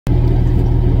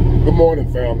Good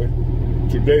morning, family.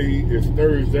 Today is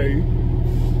Thursday,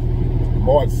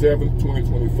 March 7th,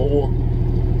 2024.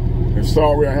 And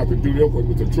sorry I have to do this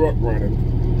with the truck running.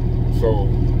 So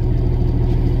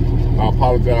I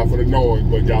apologize for the noise,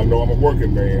 but y'all know I'm a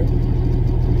working man.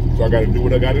 So I gotta do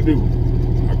what I gotta do.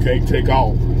 I can't take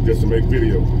off just to make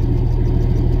video.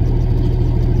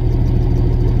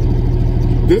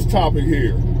 This topic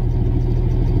here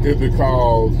is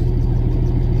because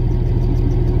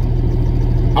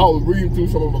I was reading through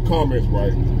some of the comments,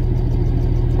 right,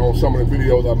 on some of the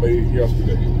videos I made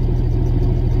yesterday.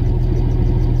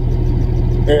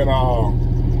 And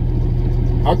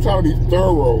I try to be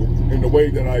thorough in the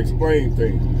way that I explain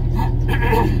things.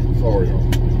 Sorry, y'all.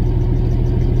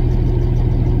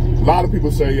 A lot of people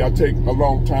say I take a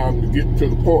long time to get to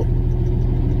the point.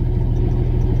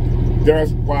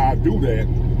 That's why I do that,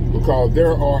 because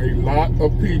there are a lot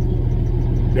of people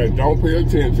that don't pay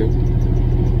attention.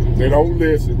 They don't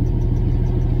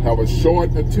listen, have a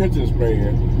short attention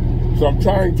span. So I'm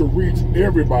trying to reach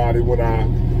everybody when I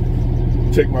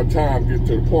take my time to get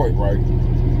to the point, right?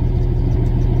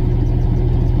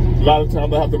 A lot of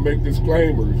times I have to make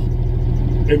disclaimers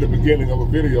in the beginning of a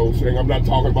video saying I'm not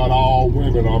talking about all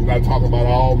women, or I'm not talking about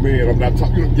all men. I'm not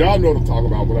talking, y'all know what I'm talking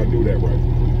about when I do that, right?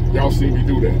 Y'all see me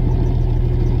do that.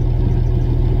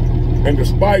 And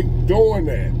despite doing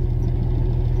that,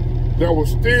 there will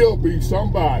still be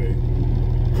somebody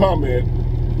comment,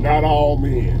 not all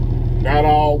men, not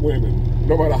all women.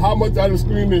 No matter how much I just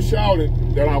screamed and shouted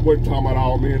that I wasn't talking about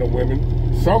all men or women,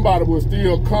 somebody will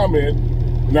still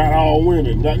comment, not all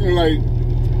women. Not, like,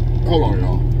 hold on,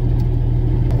 y'all.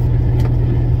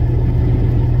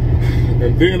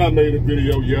 And then I made a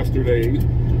video yesterday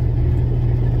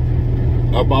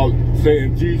about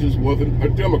saying Jesus wasn't a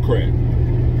Democrat.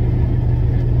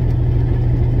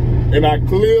 And I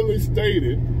clearly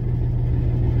stated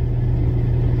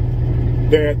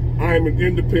that I'm an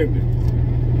independent,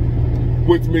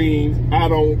 which means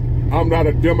I'm not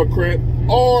a Democrat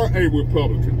or a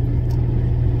Republican.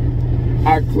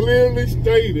 I clearly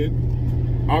stated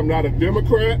I'm not a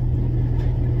Democrat,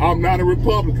 I'm not a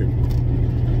Republican.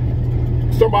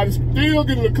 Somebody still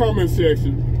get in the comment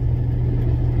section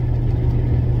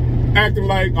acting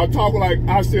like, or talking like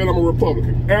I said I'm a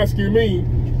Republican, asking me,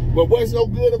 but what's so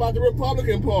good about the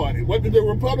Republican Party? What did the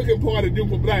Republican Party do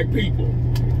for black people?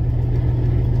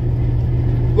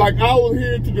 Like, I was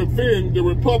here to defend the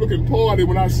Republican Party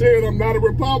when I said I'm not a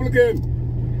Republican.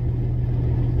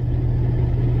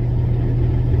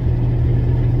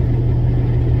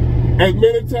 As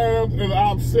many times as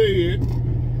I've said,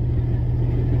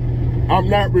 I'm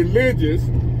not religious,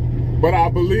 but I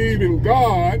believe in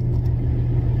God,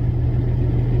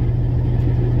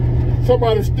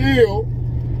 somebody still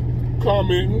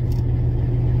commenting,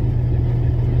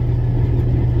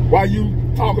 why you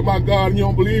talking about God and you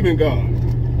don't believe in God?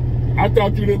 I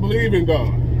thought you didn't believe in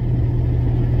God.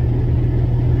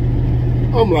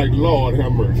 I'm like, Lord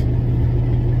have mercy.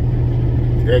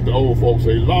 As the old folks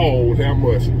say, Lord have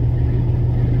mercy.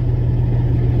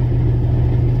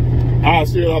 I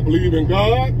said I believe in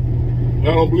God, I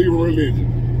don't believe in religion.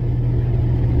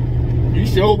 You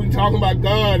sure be talking about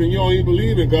God and you don't even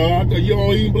believe in God. I thought you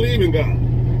don't even believe in God.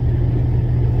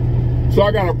 So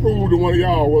I gotta prove to one of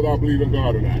y'all whether I believe in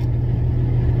God or not.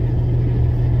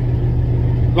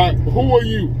 Like, who are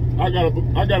you? I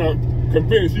gotta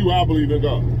convince you I believe in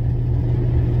God.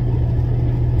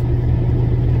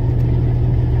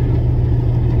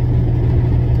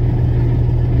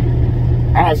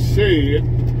 I said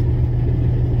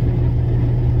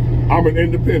I'm an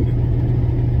independent.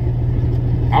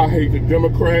 I hate the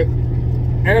Democrat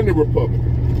and the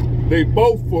Republican. They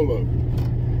both full of it.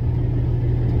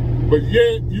 But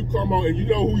yet, you come on and you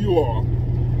know who you are,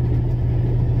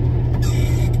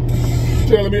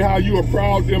 telling me how you a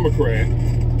proud Democrat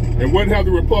and what have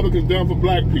the Republicans done for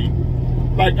black people.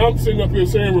 Like, I'm sitting up here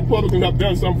saying Republicans have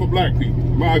done something for black people.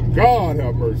 My God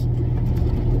have mercy.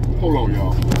 Hold on,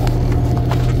 y'all.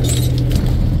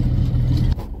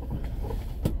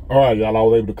 All right, y'all, I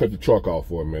was able to cut the truck off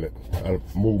for a minute. I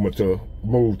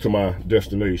moved to my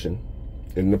destination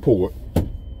in the port.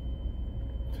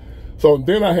 So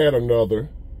then I had another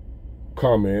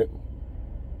comment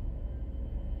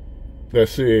that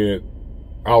said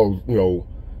I was,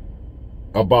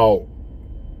 about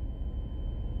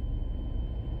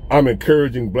I'm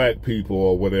encouraging black people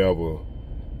or whatever,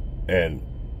 and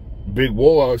Big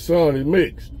War's son is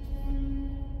mixed.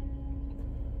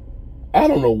 I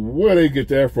don't know where they get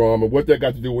that from and what that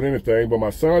got to do with anything, but my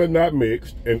son is not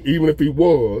mixed, and even if he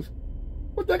was,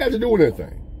 what that got to do with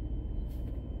anything?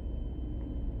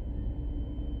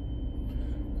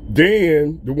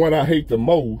 Then, the one I hate the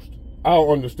most I don't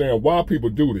understand why people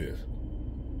do this.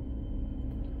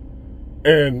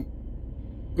 And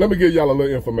let me give y'all a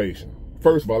little information.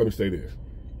 First of all, let me say this.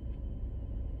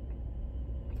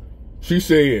 She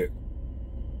said,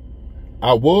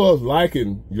 I was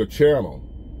liking your channel,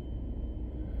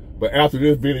 but after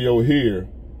this video here,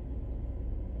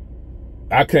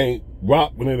 I can't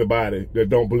rock with anybody that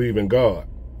don't believe in God.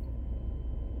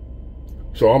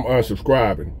 So I'm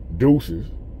unsubscribing. Deuces.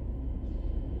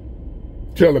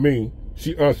 Telling me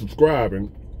she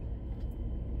unsubscribing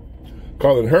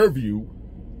because in her view,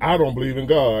 I don't believe in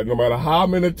God. No matter how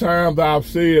many times I've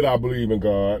said I believe in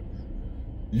God,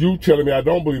 you telling me I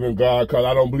don't believe in God because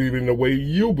I don't believe in the way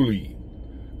you believe.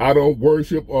 I don't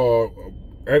worship or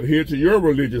adhere to your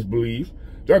religious beliefs.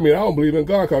 That means I don't believe in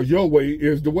God because your way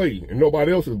is the way and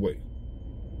nobody else's way.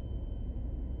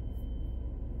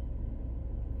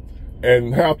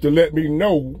 And have to let me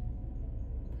know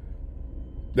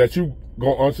that you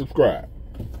gonna unsubscribe.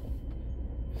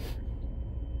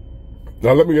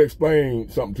 Now let me explain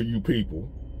something to you people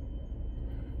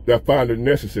that find it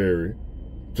necessary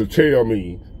to tell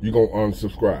me you're gonna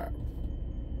unsubscribe.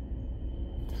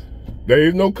 There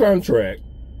is no contract.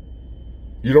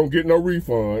 You don't get no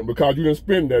refund because you didn't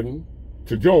spend nothing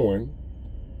to join.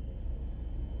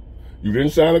 You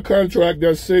didn't sign a contract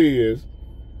that says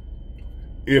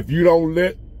if you don't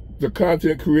let the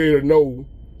content creator know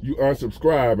you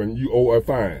unsubscribing, you owe a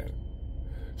fine.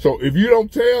 So if you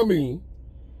don't tell me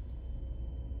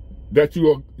that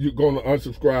you're going to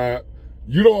unsubscribe,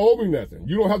 you don't owe me nothing.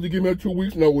 You don't have to give me a 2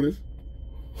 weeks notice.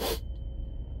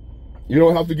 You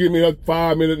don't have to give me a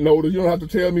 5-minute notice. You don't have to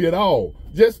tell me at all.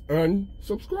 Just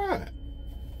unsubscribe.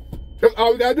 That's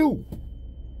all you gotta do.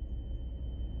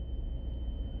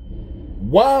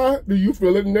 Why do you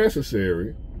feel it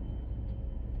necessary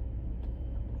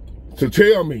to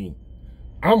tell me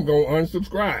I'm gonna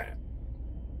unsubscribe?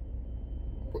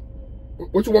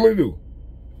 What you want me to do?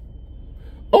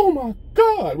 Oh my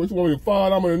God, what you want me to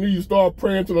find? I'm gonna need to start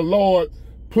praying to the Lord.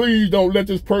 Please don't let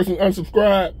this person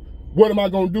unsubscribe. What am I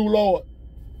gonna do, Lord?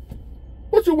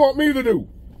 What you want me to do?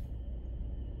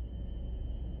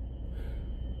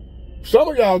 Some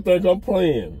of y'all think I'm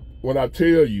playing when I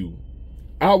tell you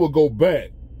I will go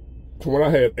back to when I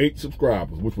had 8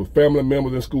 subscribers, which were family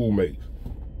members and schoolmates.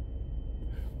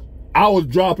 I was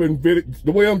dropping videos,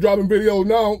 the way I'm dropping videos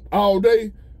now all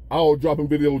day, I was dropping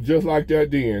videos just like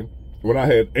that then when I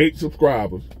had 8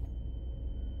 subscribers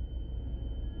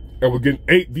and was getting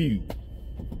 8 views.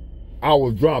 I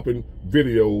was dropping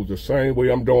videos the same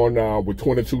way I'm doing now with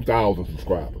 22,000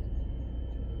 subscribers.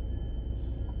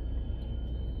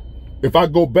 If I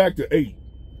go back to 8,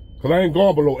 because I ain't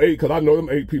going below 8, because I know them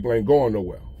 8 people ain't going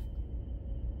nowhere.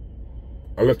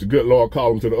 Unless the good Lord call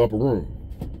them to the upper room.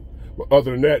 But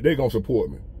other than that, they going to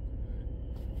support me.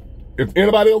 If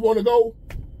anybody else want to go,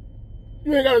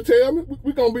 you ain't got to tell me.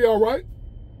 We going to be all right.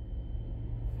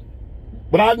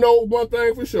 But I know one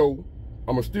thing for sure.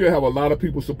 I'm going to still have a lot of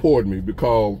people supporting me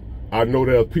because I know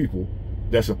there's people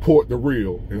that support the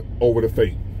real over the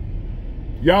fake.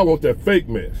 Y'all want that fake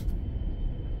mess.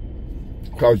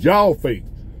 Because y'all fake.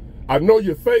 I know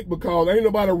you're fake because ain't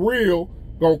nobody real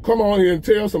going to come on here and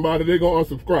tell somebody they're going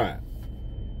to unsubscribe.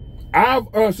 I've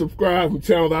unsubscribed from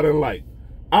channels I didn't like.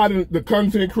 The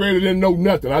content creator didn't know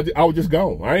nothing. I was just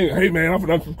gone. Hey man, I'm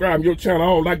going to unsubscribe from your channel. I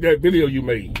don't like that video you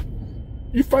made.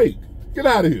 You fake. Get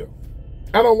out of here.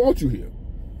 I don't want you here.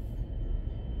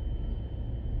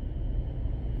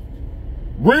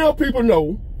 Real people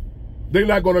know they're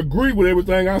not going to agree with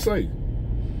everything I say.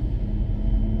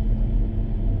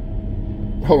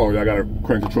 Hold on, I got to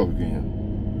crank the truck again.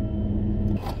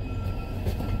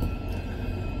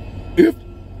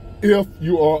 If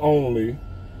you are only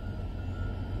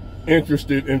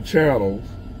interested in channels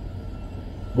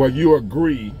where you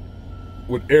agree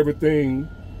with everything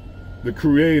the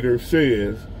creator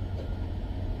says,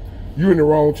 you're in the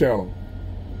wrong channel.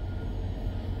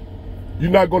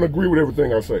 You're not going to agree with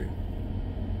everything I say.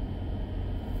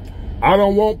 I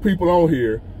don't want people on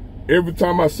here, every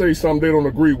time I say something they don't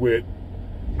agree with,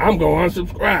 I'm going to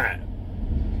unsubscribe.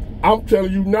 I'm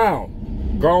telling you now,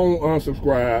 go on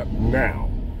unsubscribe now.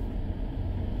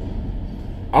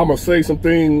 I'm going to say some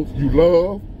things you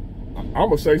love. I'm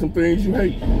going to say some things you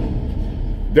hate.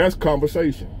 That's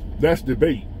conversation. That's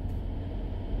debate.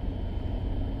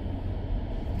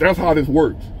 That's how this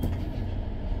works.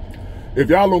 If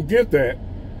y'all don't get that,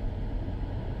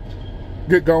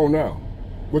 get gone now.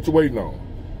 What you waiting on?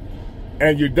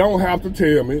 And you don't have to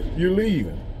tell me you're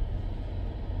leaving.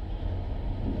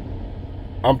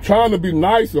 I'm trying to be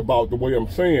nice about the way I'm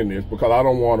saying this because I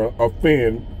don't want to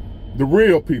offend the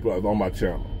real people that's on my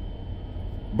channel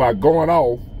by going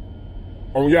off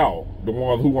on y'all, the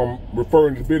ones who I'm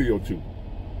referring this video to.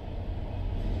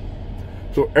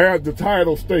 So as the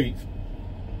title states,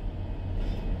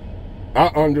 I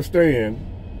understand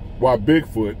why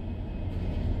Bigfoot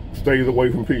stays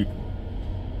away from people.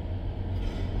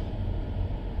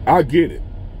 I get it.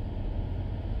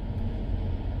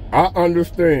 I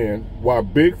understand why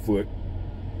Bigfoot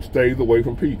stays away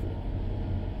from people.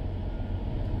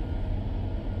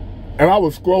 And I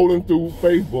was scrolling through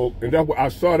Facebook, and that's where I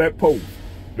saw that post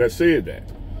that said that.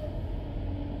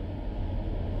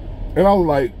 And I was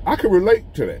like, I can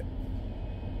relate to that.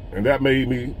 And that made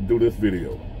me do this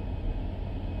video.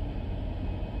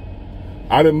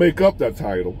 I didn't make up that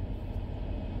title.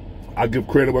 I give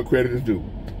credit where credit is due.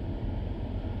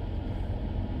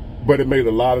 But it made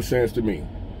a lot of sense to me.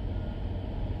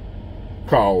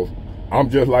 Because I'm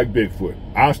just like Bigfoot.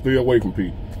 I stay away from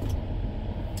people.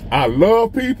 I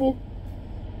love people,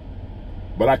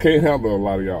 but I can't handle a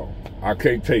lot of y'all. I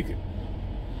can't take it.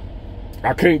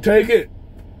 I can't take it.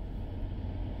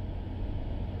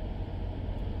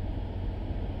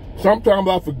 Sometimes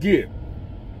I forget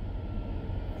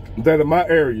that in my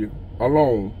area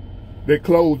alone, they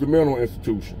closed the mental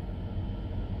institution.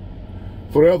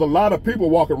 So there's a lot of people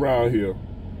walking around here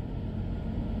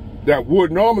that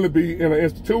would normally be in an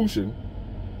institution,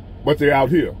 but they're out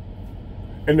here.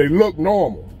 And they look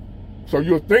normal. So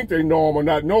you'll think they're normal,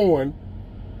 not knowing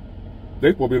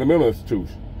they're supposed to be in a mental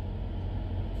institution.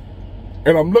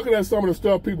 And I'm looking at some of the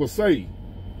stuff people say.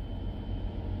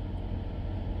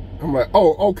 I'm like,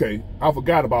 oh, okay, I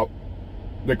forgot about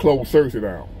they closed Cersei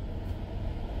down.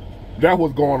 That's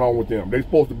what's going on with them. They're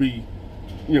supposed to be,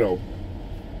 you know,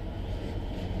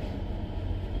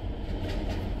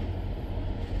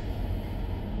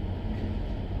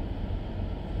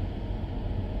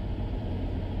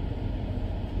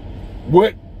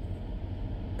 what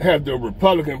has the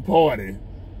Republican Party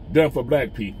done for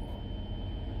black people?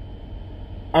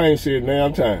 I ain't said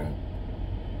damn time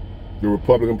the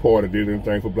Republican Party did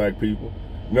anything for black people.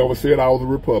 Never said I was a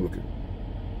Republican.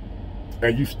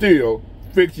 And you still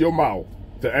fix your mouth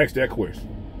to ask that question.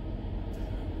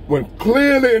 When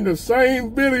clearly in the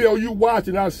same video you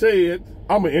watching, I said,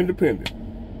 I'm an independent.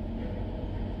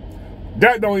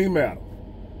 That don't even matter.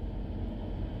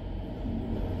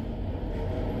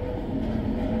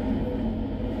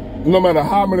 No matter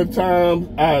how many times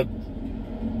I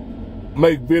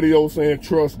make videos saying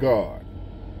trust God,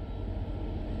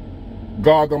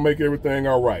 God gonna make everything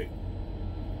all right.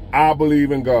 I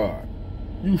believe in God.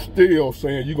 You still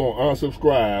saying you gonna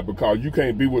unsubscribe because you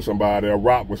can't be with somebody or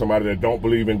rock with somebody that don't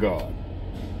believe in God.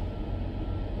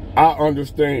 I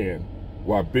understand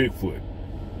why Bigfoot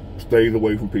stays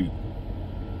away from people.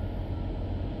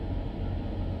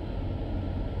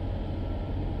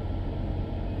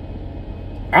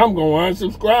 I'm gonna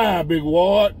unsubscribe, Big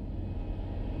Ward.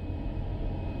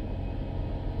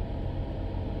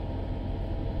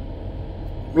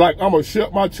 Like I'm gonna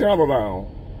shut my channel down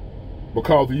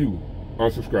because of you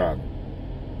unsubscribing.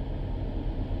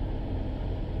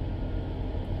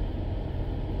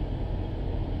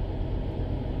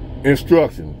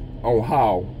 Instructions on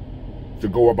how to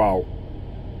go about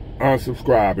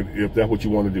unsubscribing if that's what you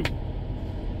want to do.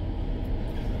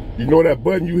 You know that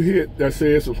button you hit that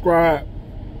says subscribe?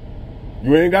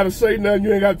 You ain't got to say nothing.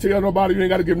 You ain't got to tell nobody. You ain't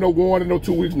got to give no warning, no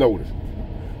 2 weeks notice.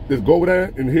 Just go over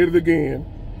there and hit it again.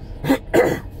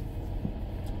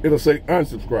 It'll say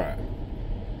unsubscribe.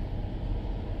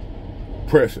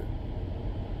 Press it.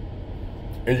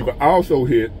 And you can also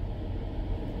hit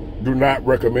do not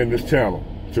recommend this channel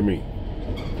to me.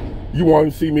 You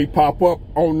won't see me pop up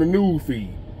on the news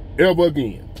feed ever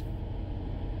again.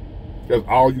 That's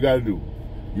all you got to do.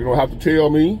 You don't have to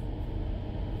tell me.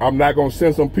 I'm not going to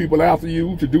send some people after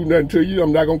you to do nothing to you.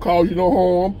 I'm not going to cause you no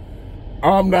harm.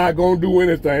 I'm not going to do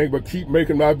anything but keep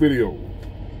making my videos.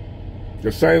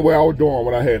 The same way I was doing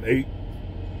when I had 8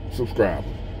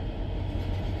 subscribers.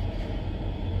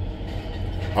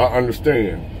 I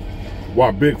understand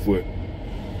why Bigfoot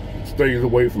stays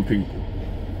away from people.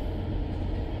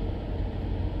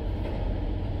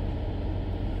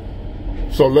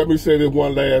 So let me say this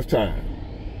one last time.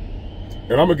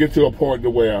 And I'm going to get to a point to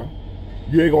where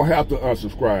you ain't going to have to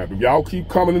unsubscribe. If y'all keep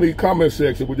coming in the comment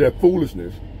section with that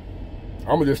foolishness,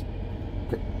 I'm going to just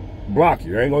block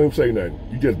you. I ain't going to even say nothing.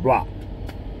 You just blocked.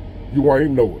 You won't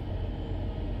even know it.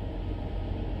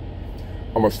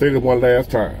 I'm going to say this one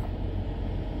last time.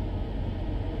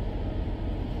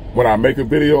 When I make a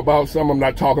video about something, I'm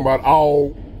not talking about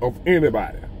all of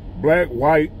anybody. Black,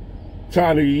 white,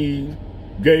 Chinese,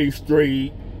 gay,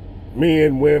 straight,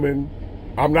 men, women.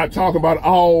 I'm not talking about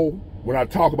all when I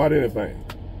talk about anything.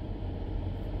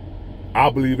 I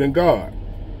believe in God.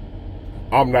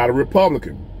 I'm not a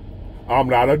Republican. I'm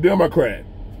not a Democrat.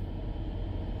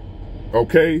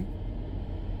 Okay?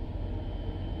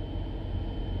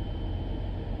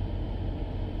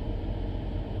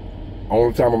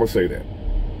 Only time I'm going to say that.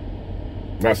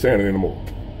 Not saying it anymore.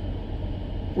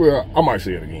 Well, I might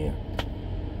say it again.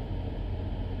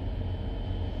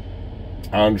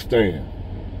 I understand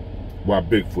why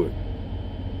Bigfoot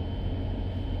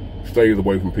stays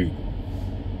away from people.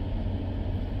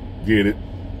 Get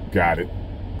it? Got it?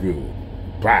 Good.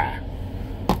 Bye.